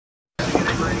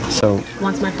So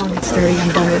once my phone gets dirty,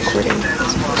 I'm done recording.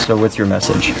 So what's your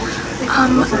message?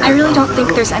 I really don't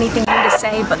think there's anything new to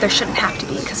say, but there shouldn't have to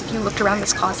be, because if you looked around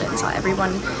this closet and saw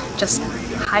everyone just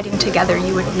hiding together,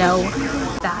 you would know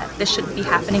that this shouldn't be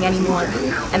happening anymore,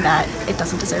 and that it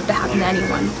doesn't deserve to happen to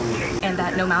anyone, and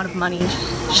that no amount of money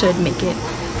should make it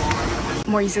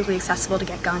more easily accessible to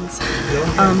get guns.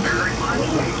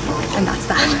 And that's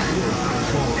that.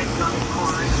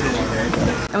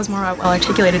 That was more well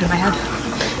articulated in my head.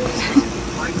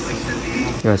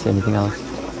 You want to say anything else?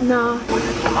 No.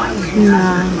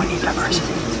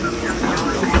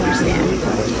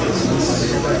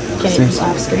 Can it be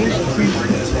off screen? I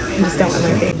just don't want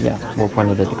my face. Yeah, we'll point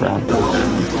it at the ground.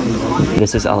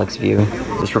 This is Alexx Vieux.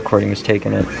 This recording was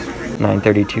taken at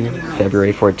 9:32,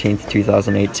 February 14th,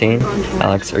 2018.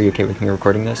 Alexx, are you okay with me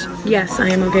recording this? Yes, I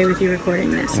am okay with you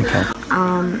recording this. Okay.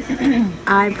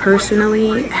 I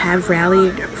personally have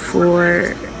rallied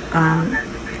for,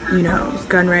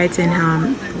 gun rights and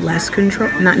less control,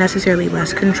 not necessarily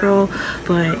less control,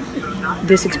 but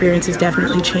this experience has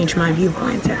definitely changed my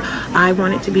viewpoint. I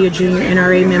wanted to be a junior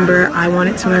NRA member. I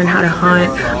wanted to learn how to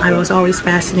hunt. I was always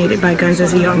fascinated by guns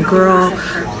as a young girl,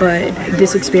 but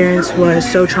this experience was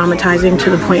so traumatizing to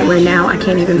the point where now I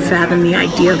can't even fathom the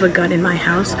idea of a gun in my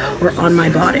house or on my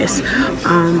bodice.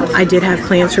 I did have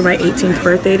plans for my 18th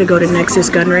birthday to go to Nexus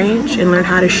gun range and learn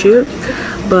how to shoot,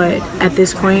 but at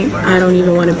this point, I don't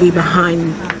even want to be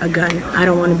behind a gun. I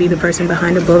don't want to be the person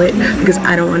behind a bullet, because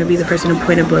I don't want to be the person to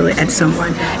point a bullet at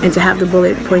someone. And to have the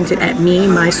bullet pointed at me,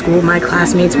 my school, my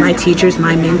classmates, my teachers,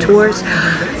 my mentors,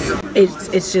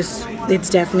 it's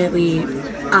definitely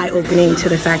eye-opening to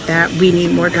the fact that we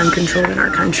need more gun control in our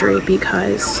country,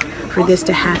 because for this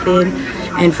to happen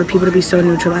and for people to be so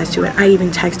neutralized to it. I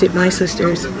even texted my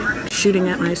sisters, shooting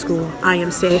at my school, I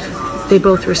am safe. They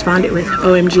both responded with,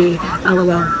 OMG,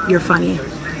 LOL, you're funny.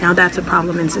 Now that's a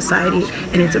problem in society,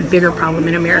 and it's a bigger problem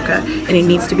in America, and it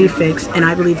needs to be fixed. And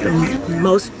I believe the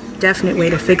most definite way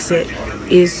to fix it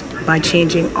is by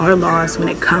changing our laws when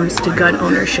it comes to gun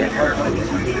ownership.